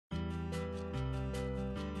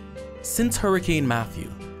Since Hurricane Matthew,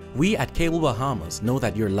 we at Cable Bahamas know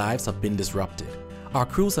that your lives have been disrupted. Our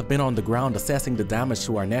crews have been on the ground assessing the damage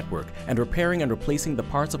to our network and repairing and replacing the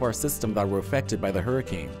parts of our system that were affected by the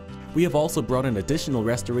hurricane. We have also brought in additional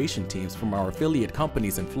restoration teams from our affiliate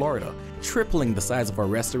companies in Florida, tripling the size of our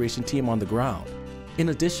restoration team on the ground. In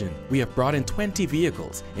addition, we have brought in 20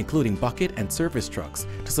 vehicles, including bucket and service trucks,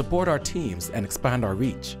 to support our teams and expand our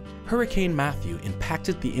reach. Hurricane Matthew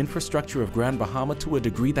impacted the infrastructure of Grand Bahama to a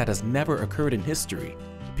degree that has never occurred in history.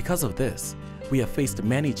 Because of this, we have faced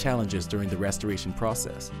many challenges during the restoration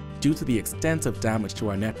process due to the extensive damage to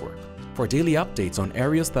our network. For daily updates on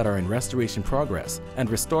areas that are in restoration progress and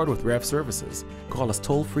restored with REV services, call us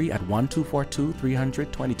toll-free at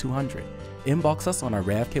 1242-300-2200, inbox us on our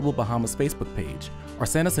REV Cable Bahamas Facebook page, or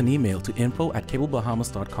send us an email to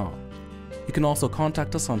info@cablebahamas.com. You can also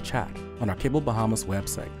contact us on chat on our Cable Bahamas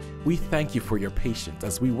website. We thank you for your patience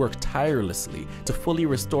as we work tirelessly to fully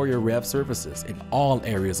restore your REV services in all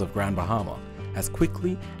areas of Grand Bahama as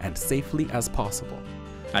quickly and safely as possible.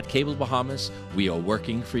 At Cable Bahamas, we are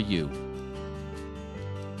working for you.